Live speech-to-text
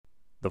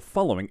The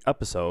following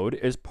episode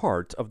is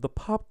part of the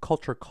Pop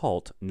Culture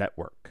Cult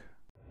Network.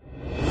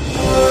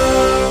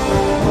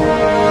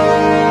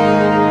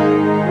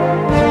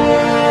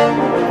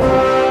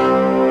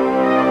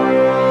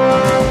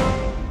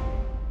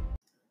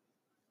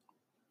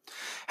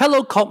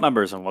 Hello, cult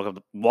members,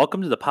 and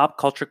welcome to the Pop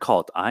Culture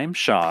Cult. I'm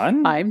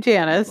Sean. I'm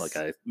Janice. Like,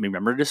 I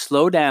remember to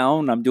slow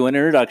down. I'm doing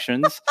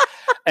introductions.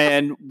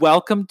 And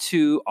welcome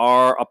to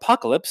our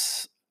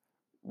Apocalypse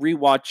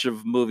rewatch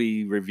of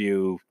movie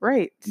review.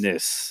 Right.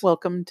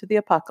 Welcome to the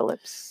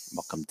apocalypse.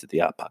 Welcome to the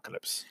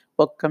apocalypse.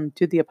 Welcome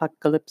to the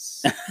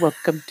apocalypse.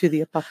 Welcome to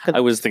the apocalypse. I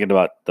was thinking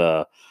about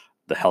the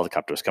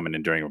helicopters coming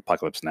in during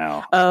Apocalypse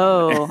Now.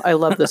 Oh, I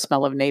love the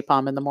smell of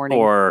napalm in the morning.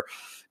 Or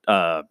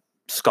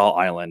Skull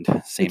Island.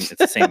 It's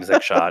the same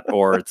exact shot.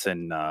 Or it's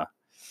in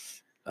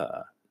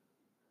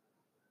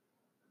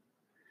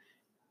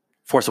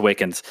Force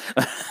Awakens.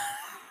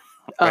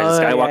 Rise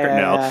of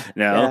Skywalker.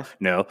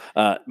 No.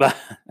 But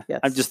Yes.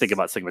 I'm just thinking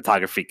about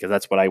cinematography because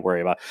that's what I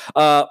worry about.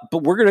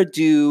 But we're gonna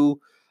do.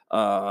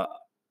 We're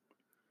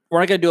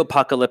not gonna do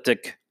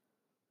apocalyptic,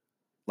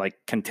 like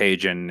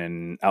Contagion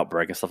and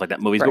Outbreak and stuff like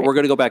that movies. But Right. we're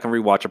gonna go back and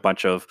rewatch a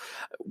bunch of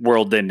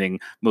world-ending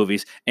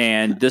movies.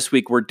 And this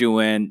week we're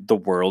doing The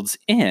World's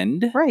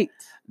End, Right.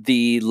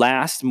 the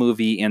last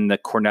movie in the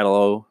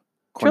Cornetto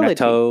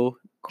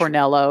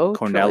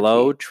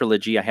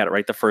trilogy. I had it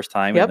right the first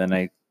time, Yep. and then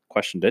I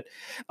questioned it.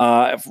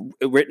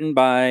 Written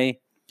by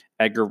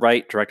Edgar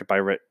Wright, directed by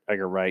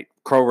Edgar Wright,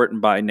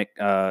 co-written by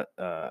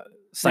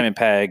Simon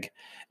Pegg,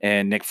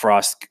 and Nick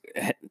Frost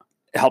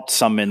helped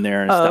some in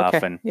there and stuff.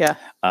 Okay. And Yeah.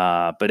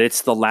 but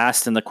it's the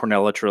last in the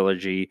Cornetto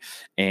trilogy.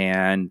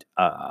 And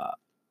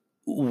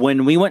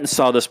when we went and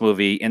saw this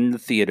movie in the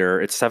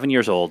theater, it's 7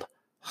 years old.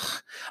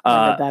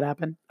 When did that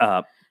happen?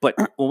 But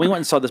when we went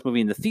and saw this movie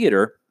in the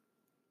theater,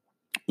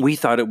 we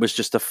thought it was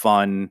just a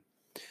fun,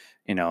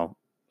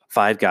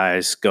 five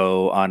guys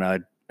go on a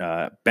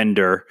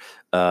bender,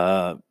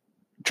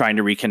 trying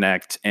to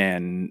reconnect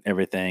and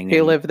everything.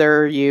 Relive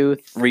their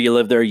youth.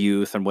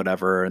 And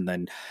whatever. And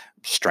then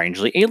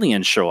strangely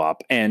aliens show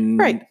up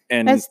and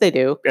As they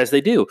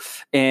do.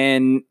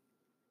 And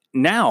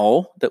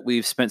now that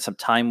we've spent some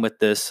time with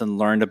this and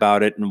learned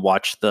about it and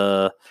watched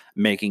the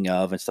making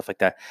of and stuff like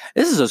that,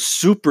 this is a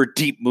super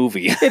deep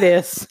movie. It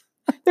is.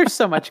 There's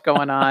so much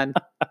going on.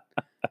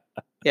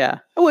 Yeah.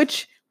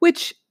 Which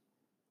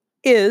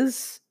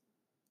is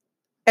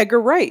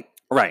Edgar Wright.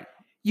 Right.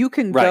 You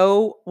can Right.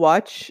 go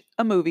watch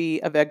a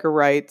movie of Edgar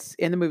Wright's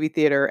in the movie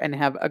theater and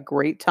have a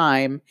great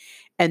time,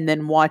 and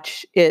then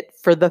watch it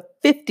for the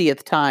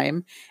 50th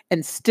time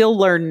and still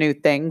learn new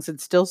things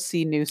and still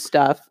see new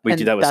stuff. We and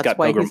do that with that's Scott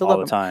why Pilgrim he's a all the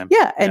love him. time.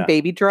 Yeah, and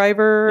Baby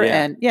Driver,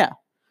 Yeah. and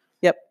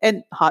yep,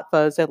 and Hot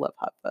Fuzz. I love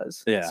Hot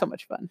Fuzz. Yeah. So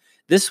much fun.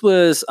 This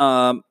was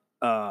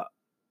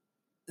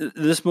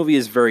this movie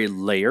is very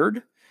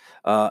layered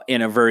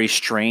in a very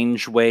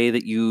strange way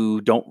that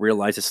you don't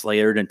realize it's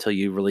layered until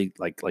you really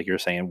like you're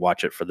saying,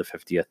 watch it for the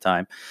 50th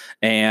time.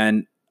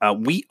 And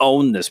we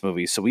own this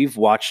movie, so we've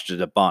watched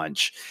it a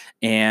bunch,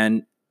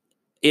 and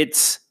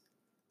it's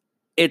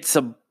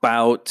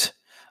about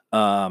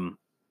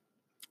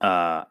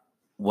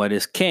what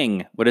is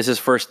King? What is his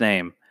first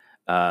name?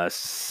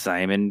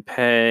 Simon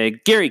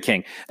Pegg. Gary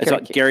King. It's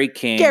about Gary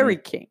King. Gary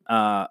King.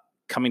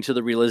 Coming to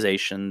the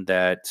realization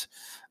that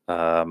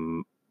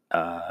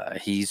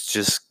he's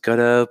just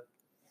gonna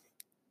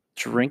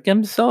drink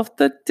himself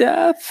to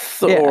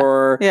death.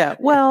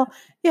 Well,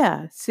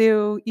 yeah.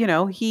 So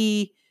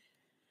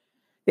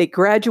they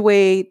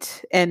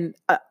graduate, and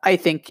I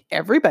think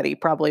everybody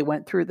probably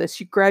went through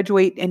this. You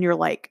graduate, and you're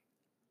like,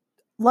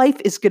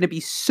 life is going to be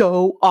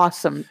so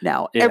awesome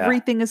now. Yeah.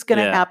 Everything is going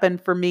to happen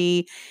for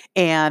me,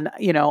 and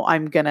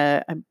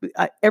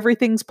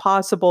everything's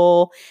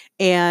possible.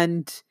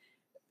 And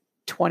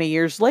 20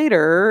 years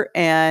later,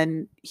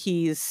 and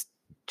he's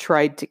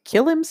tried to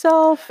kill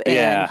himself,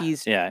 and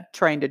he's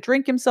trying to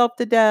drink himself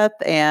to death,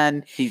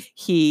 and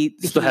he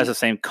still has the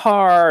same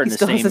car and the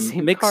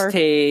same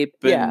mixtape.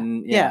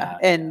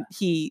 And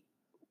he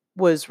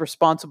was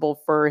responsible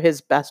for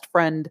his best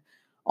friend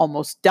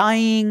almost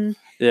dying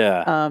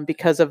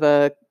because of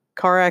a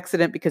car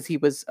accident, because he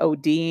was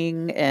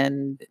ODing,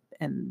 and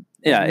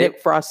Nick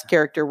Frost's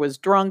character was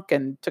drunk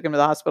and took him to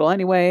the hospital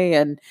anyway.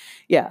 And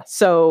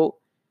so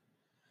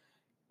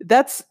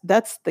that's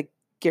the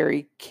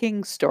Gary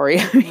King story.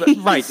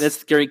 Right,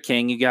 that's Gary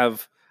King. You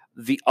have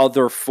the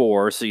other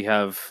four. So you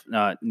have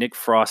Nick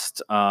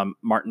Frost,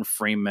 Martin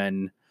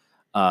Freeman,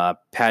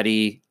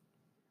 Patty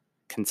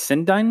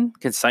Considine,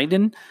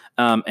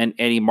 and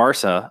Eddie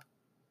Marsh?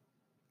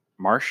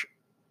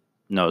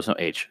 No, it's no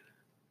H.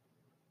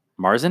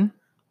 Marzin?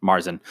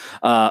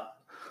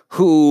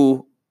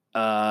 Who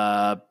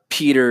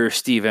Peter,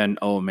 Stephen,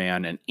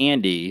 Oman, and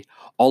Andy,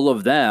 all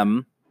of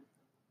them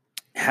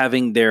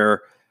having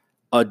their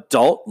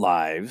adult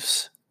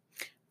lives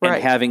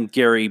and having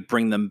Gary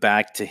bring them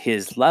back to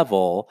his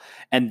level,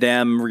 and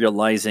them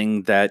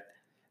realizing that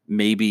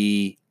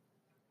maybe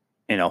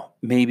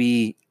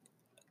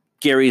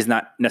Gary's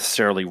not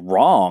necessarily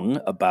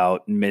wrong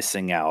about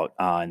missing out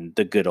on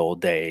the good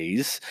old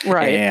days.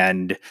 Right.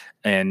 And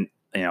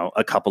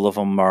a couple of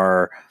them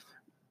are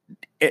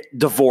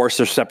divorced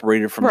or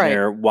separated from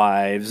their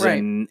wives,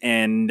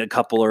 and a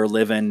couple are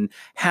living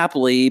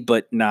happily,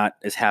 but not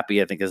as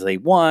happy, I think, as they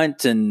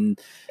want. And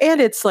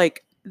it's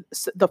like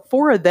the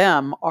four of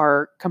them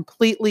are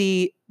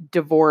completely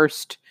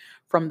divorced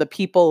from the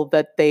people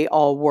that they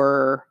all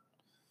were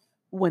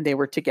when they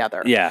were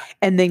together. Yeah.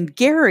 And then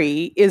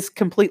Gary is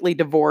completely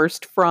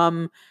divorced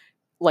from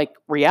like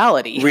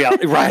reality.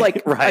 Right.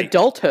 Like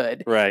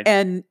adulthood. Right.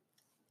 And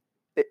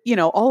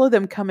all of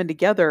them coming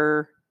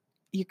together,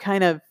 you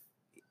kind of,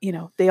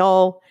 they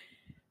all,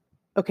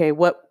 okay,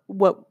 what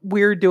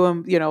we're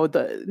doing,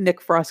 the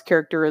Nick Frost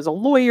character is a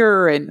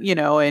lawyer, and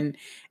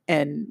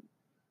and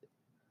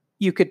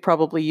you could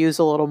probably use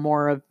a little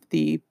more of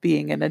the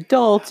being an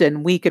adult,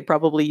 and we could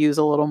probably use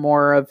a little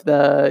more of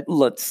the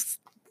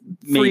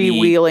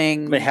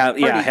freewheeling, have a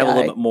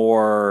little bit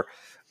more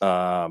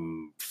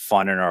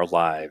fun in our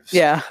lives.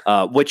 Yeah.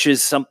 Which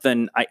is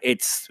something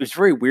it's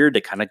very weird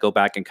to kind of go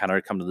back and kind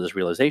of come to this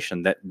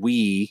realization that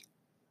we,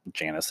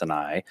 Janice and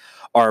I,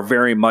 are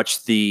very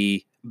much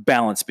the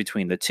balance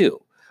between the two.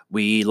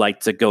 We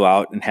like to go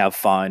out and have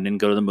fun and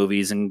go to the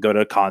movies and go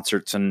to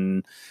concerts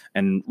and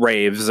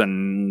raves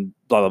and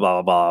blah, blah,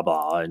 blah, blah,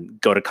 blah,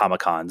 and go to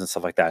Comic-Cons and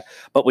stuff like that.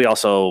 But we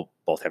also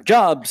both have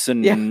jobs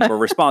and we're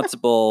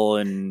responsible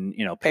and,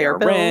 pay our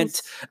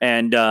rent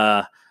and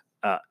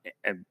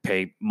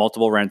pay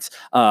multiple rents.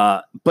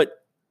 But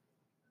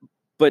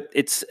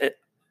it's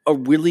a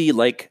really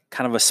like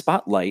kind of a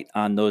spotlight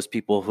on those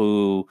people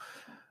who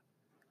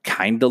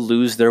kind of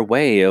lose their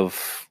way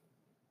of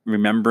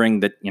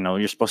remembering that,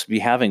 you're supposed to be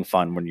having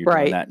fun when you're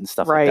doing that and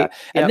stuff like that.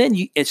 And then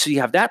you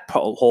have that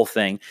whole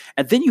thing.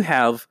 And then you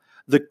have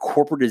the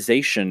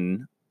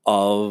corporatization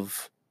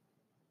of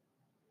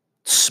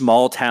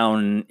small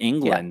town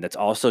England that's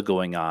also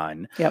going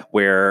on,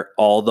 where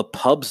all the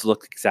pubs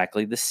look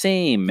exactly the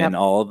same and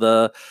all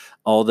the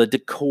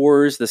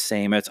decor's the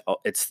same.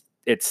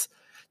 It's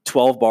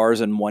 12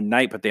 bars in one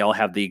night, but they all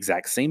have the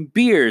exact same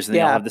beers and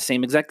they all have the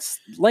same exact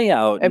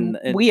layout. And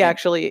we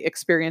actually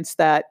experienced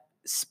that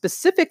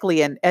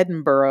specifically in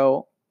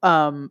Edinburgh.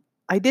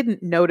 I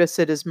didn't notice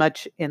it as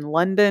much in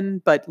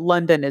London, but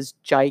London is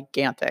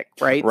gigantic,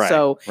 right?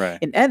 So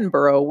in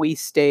Edinburgh, we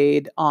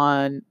stayed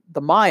on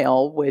the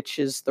Mile, which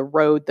is the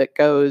road that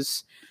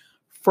goes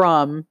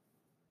from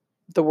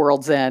the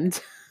World's End,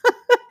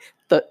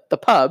 the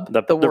pub,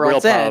 the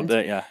World's End,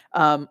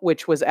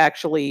 which was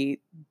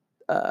actually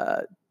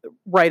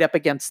right up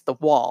against the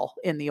wall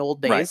in the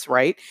old days,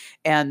 right?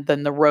 And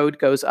then the road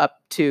goes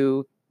up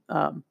to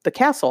the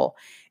castle.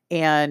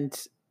 And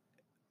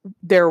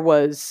there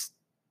was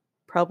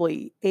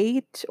probably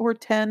 8 or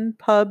 10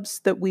 pubs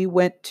that we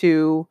went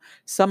to,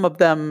 some of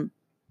them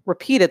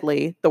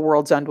repeatedly. The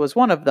World's End was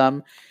one of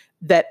them,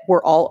 that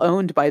were all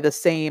owned by the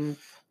same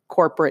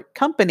corporate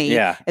company.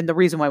 Yeah. And the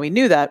reason why we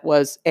knew that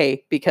was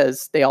A,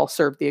 because they all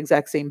served the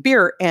exact same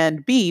beer,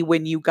 and B,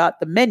 when you got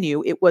the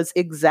menu, it was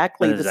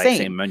exactly the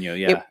same menu.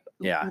 It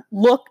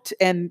looked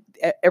and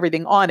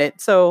everything on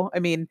it. So, I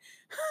mean,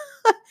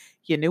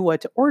 you knew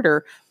what to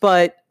order,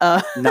 but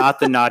not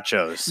the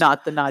nachos.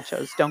 Not the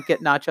nachos. Don't get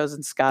nachos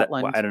in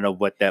Scotland. I don't know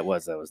what that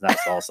was. That was not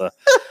salsa.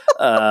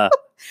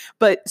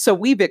 But so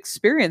we've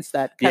experienced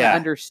that, kind of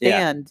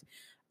understand.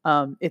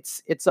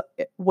 It's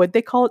what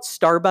they call it,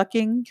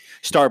 starbucking.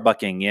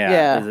 Starbucking,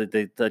 yeah.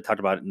 They talked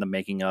about it in the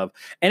making of,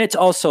 and it's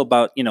also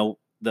about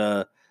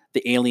the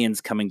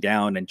aliens coming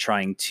down and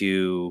trying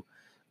to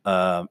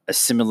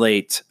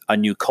assimilate a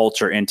new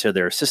culture into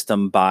their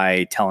system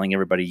by telling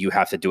everybody you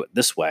have to do it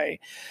this way,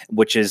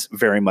 which is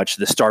very much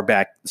the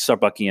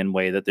Starbuckian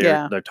way that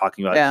they're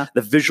talking about. Yeah.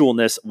 The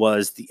visualness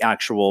was the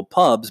actual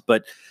pubs,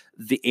 but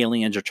the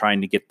aliens are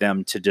trying to get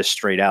them to just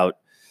straight out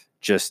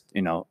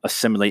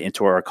assimilate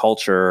into our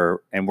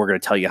culture, and we're going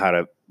to tell you how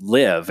to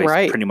live,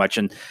 pretty much.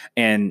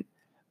 And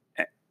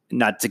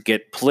not to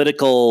get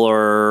political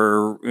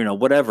or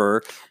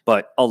whatever,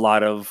 but a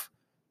lot of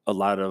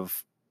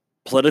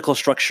political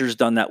structures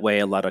done that way,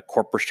 a lot of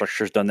corporate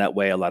structures done that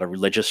way, a lot of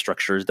religious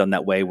structures done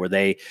that way,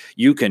 where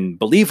you can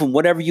believe in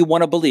whatever you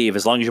want to believe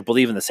as long as you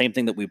believe in the same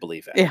thing that we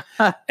believe in.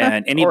 Yeah.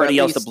 And anybody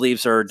else that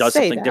believes or does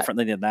something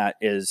differently than that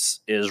is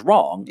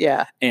wrong.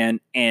 Yeah.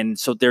 And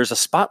so there's a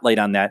spotlight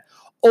on that.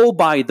 Oh,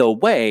 by the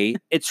way,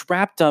 it's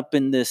wrapped up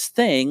in this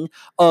thing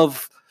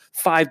of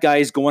 5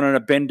 guys going on a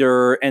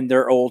bender in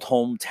their old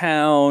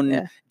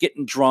hometown,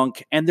 getting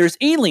drunk, and there's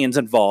aliens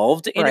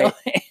involved. You know?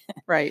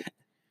 Right.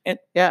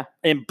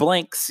 And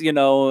blanks,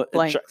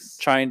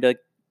 trying to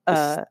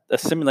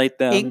assimilate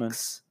them.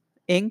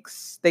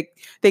 Inks.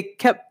 They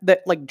kept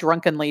that, like,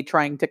 drunkenly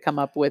trying to come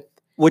up with,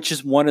 which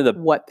is one of the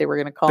what they were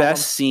going to call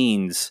best them.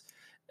 Scenes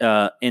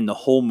in the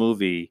whole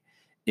movie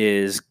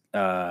is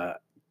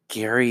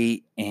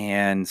Gary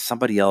and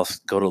somebody else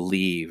go to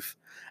leave,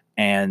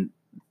 and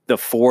the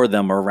 4 of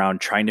them are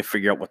around trying to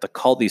figure out what to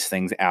call these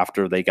things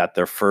after they got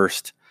their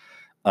first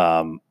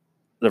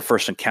their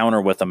first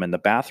encounter with him in the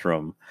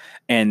bathroom,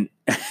 and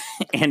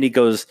Andy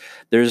goes,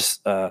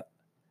 "There's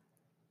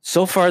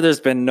so far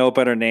there's been no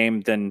better name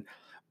than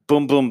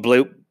Boom Boom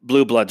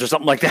Blue Bloods or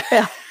something like that."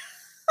 Yeah.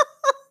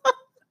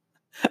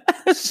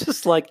 It's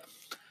just like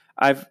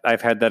I've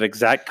had that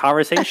exact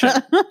conversation.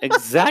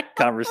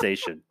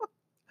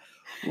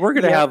 We're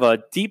going to have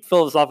a deep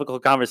philosophical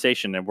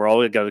conversation, and we're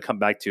all going to come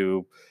back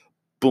to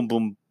Boom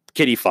Boom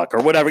Kitty Fuck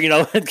or whatever,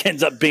 it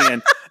ends up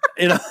being,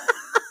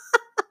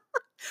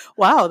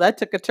 Wow, that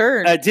took a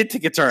turn. It did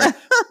take a turn.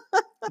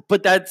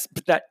 But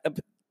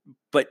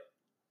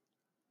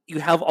you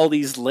have all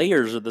these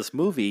layers of this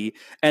movie,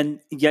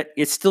 and yet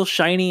it's still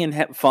shiny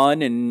and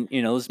fun, and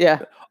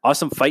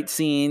awesome fight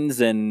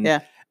scenes,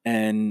 and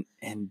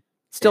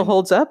still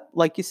holds up,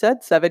 like you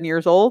said, 7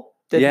 years old.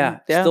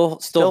 Still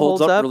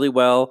holds up really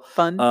well.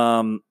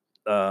 Fun.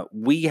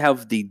 We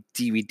have the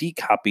DVD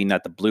copy,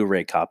 not the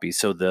Blu-ray copy,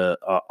 so the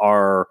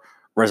our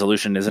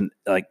resolution isn't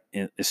like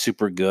is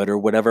super good or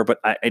whatever. But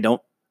I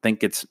don't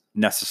think it's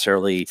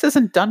necessarily. This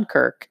isn't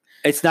Dunkirk.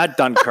 It's not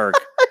Dunkirk.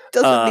 It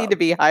doesn't need to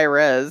be high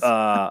res.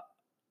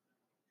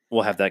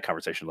 We'll have that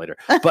conversation later.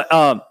 But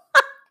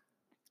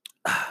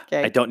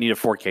okay. I don't need a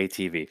 4K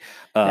TV.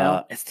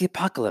 No. It's the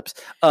apocalypse.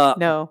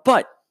 No,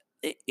 but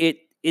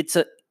it's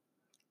an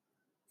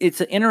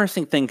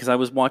interesting thing because I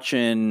was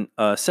watching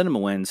Cinema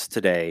Wins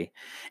today,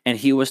 and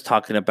he was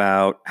talking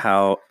about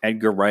how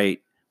Edgar Wright,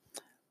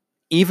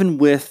 even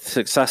with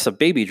success of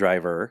Baby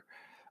Driver,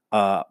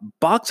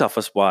 box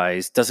office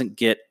wise, doesn't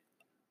get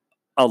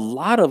a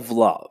lot of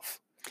love.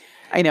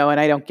 I know, and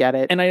I don't get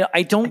it. And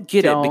I don't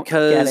get it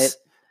because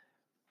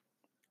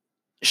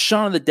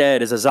Shaun of the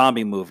Dead is a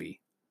zombie movie,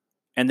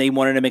 and they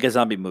wanted to make a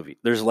zombie movie.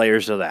 There's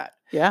layers to that.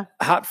 Yeah.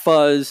 Hot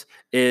Fuzz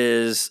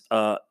is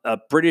a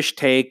British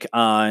take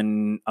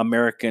on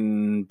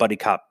American buddy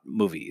cop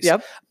movies.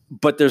 Yep.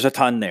 But there's a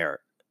ton there.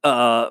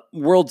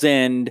 World's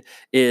End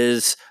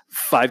is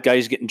 5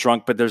 guys getting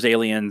drunk, but there's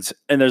aliens,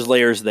 and there's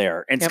layers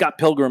there. And Scott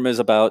Pilgrim is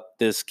about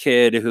this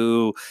kid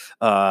who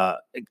can't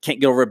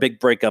get over a big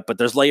breakup, but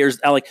there's layers.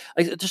 Like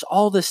there's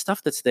all this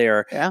stuff that's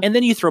there. Yeah. And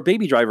then you throw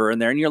Baby Driver in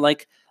there, and you're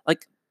like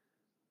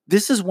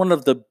this is one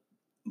of the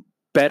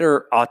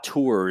better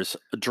auteurs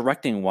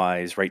directing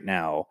wise right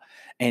now.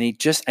 And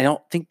I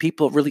don't think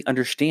people really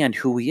understand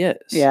who he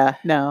is. Yeah,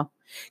 no.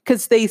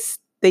 Because they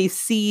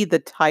see the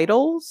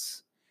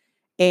titles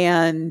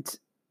and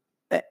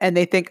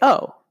they think,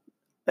 oh,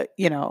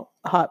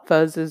 Hot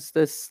Fuzz is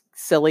this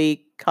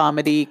silly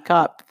comedy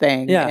cop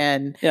thing.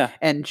 Yeah.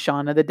 And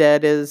Shaun of the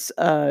Dead is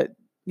a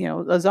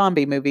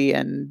zombie movie,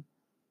 and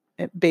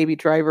Baby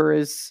Driver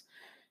is,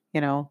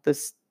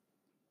 this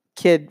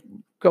kid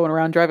going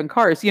around driving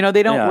cars.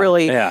 They don't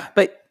really,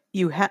 but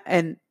you have,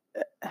 and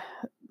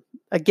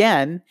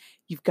again,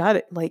 you've got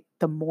it. Like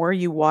the more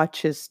you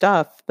watch his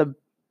stuff, the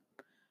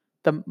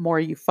more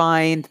you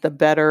find, the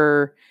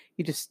better.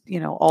 You just,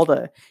 all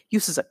the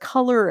uses of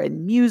color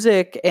and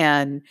music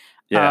and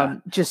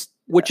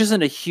which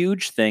isn't a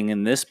huge thing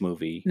in this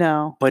movie.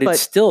 No, but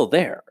it's still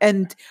there.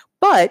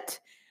 But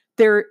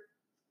they're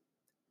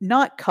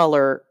not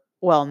color,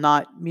 well,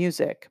 not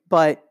music,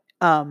 but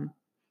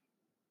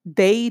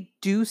they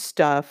do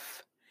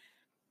stuff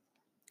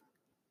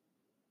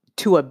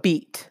to a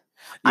beat.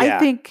 I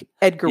think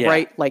Edgar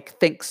Wright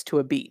thinks to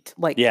a beat,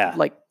 like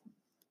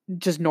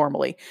just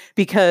normally,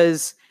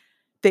 because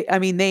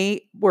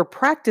they were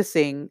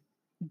practicing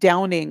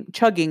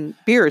chugging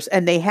beers,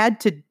 and they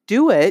had to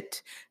do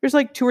it. There's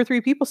like 2 or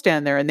 3 people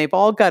standing there, and they've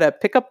all got to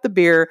pick up the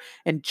beer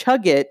and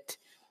chug it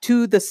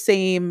to the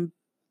same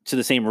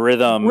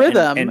rhythm and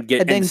then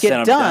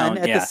get done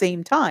at the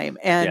same time.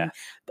 And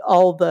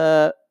all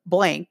the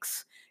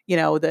blanks,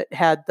 that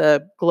had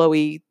the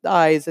glowy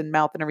eyes and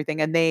mouth and everything.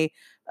 And they,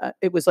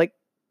 it was like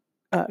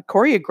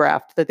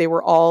choreographed that they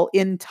were all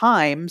in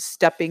time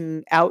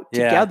stepping out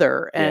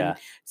together. And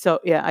so,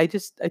 I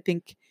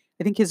think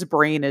his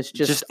brain is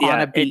just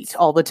on a beat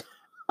all the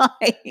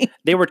time.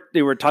 They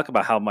were talking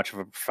about how much of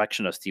a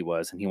perfectionist he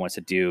was, and he wants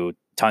to do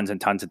tons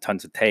and tons and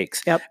tons of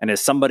takes. Yep. And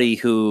as somebody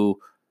who,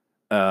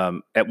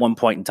 at one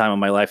point in time in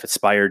my life,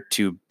 aspired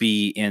to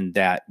be in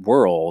that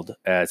world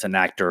as an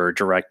actor or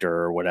director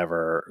or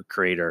whatever,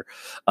 creator,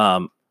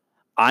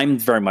 I'm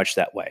very much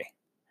that way.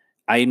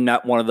 I'm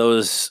not one of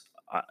those,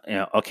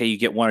 okay, you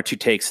get 1 or 2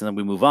 takes and then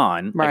we move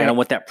on. Right. Like, I don't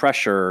want that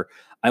pressure.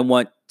 I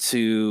want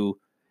to,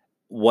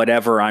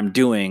 whatever I'm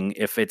doing,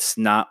 if it's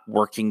not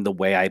working the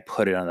way I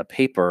put it on the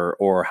paper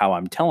or how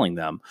I'm telling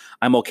them,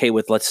 I'm okay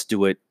with, let's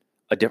do it.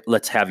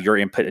 Let's have your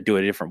input to do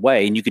it a different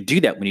way. And you could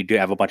do that when you do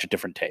have a bunch of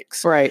different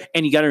takes. Right.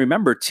 And you got to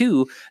remember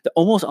too, that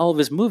almost all of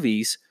his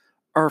movies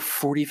are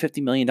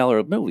 $40-50 million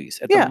movies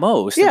at the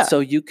most. Yeah. And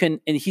so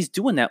and he's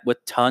doing that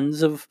with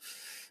tons of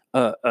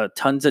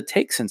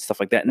takes and stuff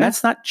like that. And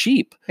that's not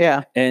cheap.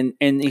 Yeah. And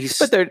he's,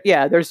 but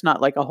there's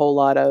not like a whole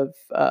lot of,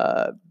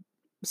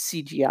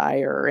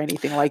 CGI or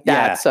anything like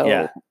that.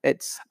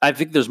 I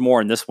think there's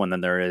more in this one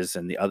than there is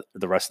in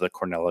the rest of the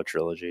Cornetto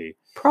trilogy.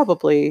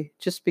 Probably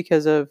just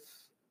because of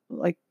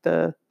like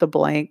the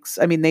blanks.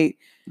 I mean,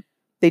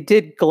 They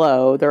did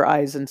glow, their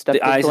eyes and stuff.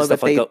 The eyes and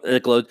stuff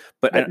it glowed,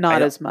 but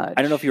not as much.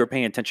 I don't know if you were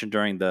paying attention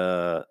during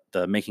the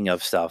making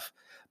of stuff,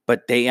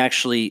 but they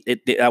actually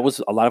that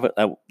was a lot of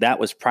it. That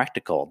was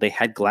practical. They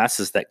had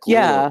glasses that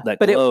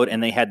glowed,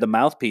 and they had the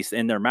mouthpiece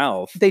in their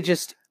mouth. They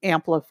just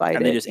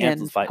amplified it,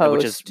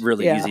 which is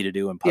really easy to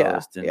do in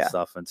post and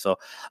stuff. And so,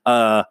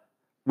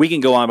 we can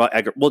go on about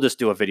Edgar. We'll just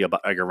do a video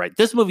about Edgar Wright.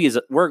 This movie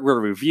we're going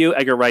to review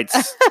Edgar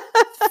Wright's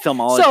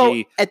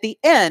filmology. So at the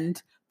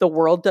end, the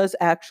world does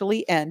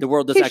actually end. The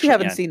world does actually end. In case you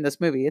haven't seen this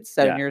movie, it's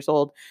 7 years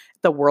old.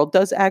 The world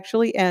does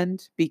actually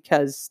end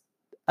because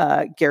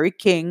Gary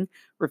King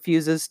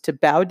refuses to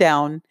bow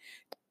down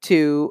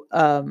to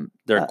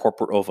their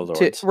corporate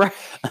overlords.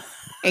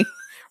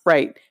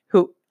 Right.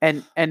 Who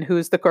and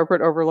who's the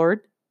corporate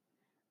overlord?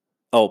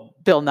 Oh,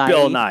 Bill Nighy.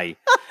 Bill Nighy.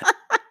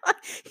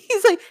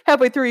 He's like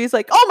halfway through. He's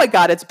like, "Oh my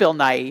God, it's Bill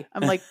Nighy."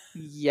 I'm like,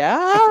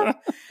 "Yeah."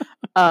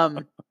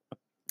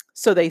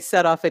 So they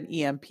set off an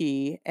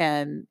EMP,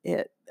 and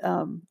it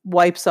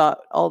wipes out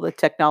all the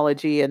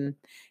technology, and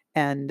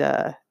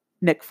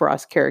Nick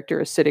Frost's character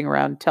is sitting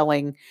around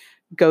telling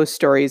ghost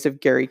stories of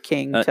Gary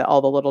King to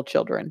all the little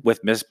children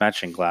with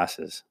mismatching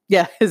glasses.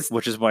 Yeah,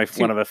 which is one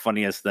of the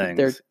funniest things.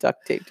 They're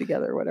duct taped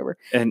together or whatever.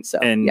 And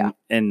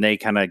and they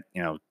kind of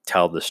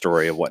tell the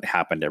story of what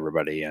happened to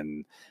everybody,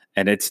 and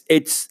it's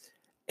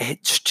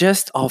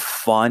just a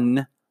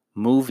fun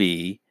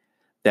movie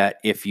that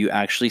if you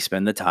actually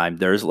spend the time,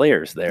 there's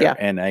layers there. Yeah.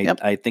 And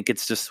I think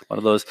it's just one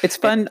of those. It's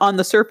fun on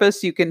the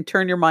surface. You can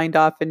turn your mind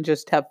off and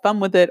just have fun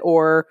with it.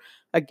 Or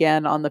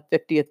again, on the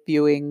 50th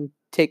viewing,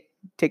 take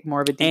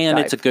more of a deep dive.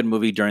 It's a good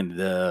movie during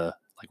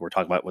like we're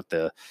talking about with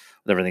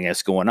everything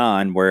that's going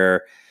on,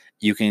 where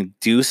you can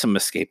do some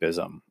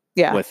escapism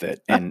with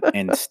it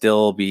and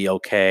still be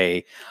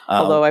okay.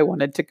 Although I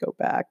wanted to go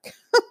back.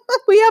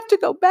 We have to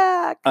go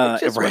back. I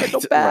just want to go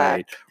back.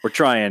 Right. We're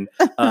trying.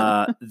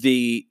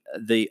 The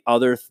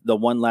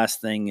one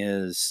last thing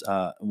is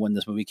when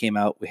this movie came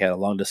out, we had a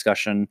long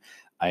discussion.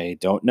 I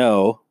don't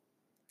know.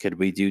 Could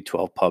we do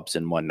 12 pubs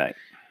in one night?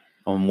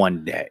 On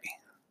one day?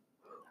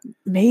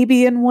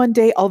 Maybe in one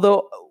day,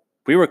 although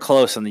we were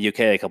close in the UK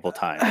a couple of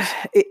times.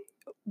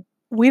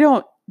 We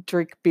don't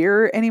drink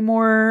beer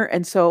anymore,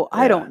 and so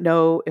I don't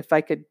know if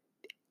I could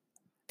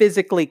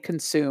physically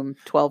consume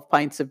 12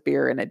 pints of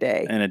beer in a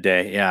day.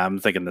 Yeah, I'm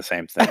thinking the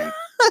same thing.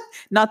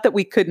 Not that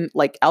we couldn't,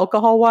 like,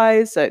 alcohol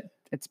wise,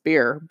 it's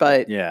beer,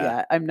 but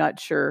I'm not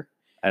sure.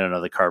 I don't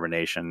know the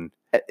carbonation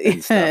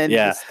and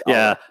stuff.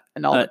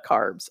 And all the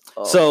carbs.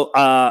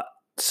 Oh.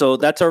 So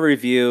that's our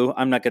review.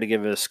 I'm not going to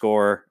give it a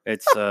score.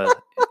 It's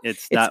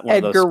not one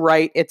of those. Edgar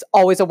Wright. It's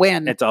always a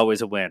win. It's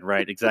always a win,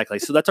 right? Exactly.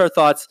 So that's our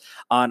thoughts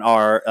on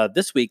our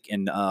this week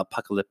in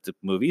apocalyptic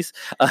movies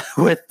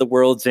with The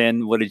World's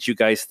End. What did you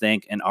guys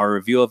think? And our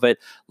review of it.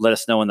 Let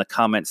us know in the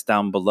comments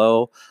down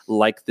below.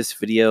 Like this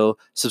video.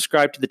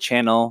 Subscribe to the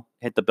channel.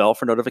 Hit the bell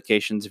for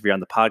notifications. If you're on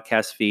the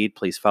podcast feed,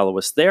 please follow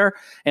us there.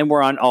 And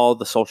we're on all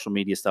the social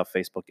media stuff: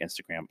 Facebook,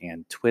 Instagram,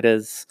 and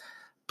Twitters.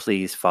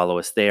 Please follow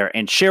us there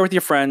and share with your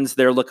friends.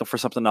 They're looking for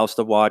something else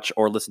to watch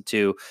or listen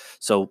to,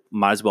 so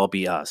might as well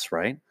be us,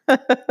 right?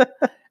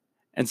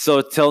 And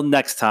so till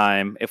next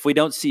time, if we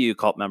don't see you,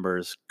 cult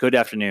members, good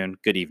afternoon,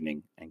 good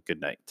evening, and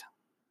good night.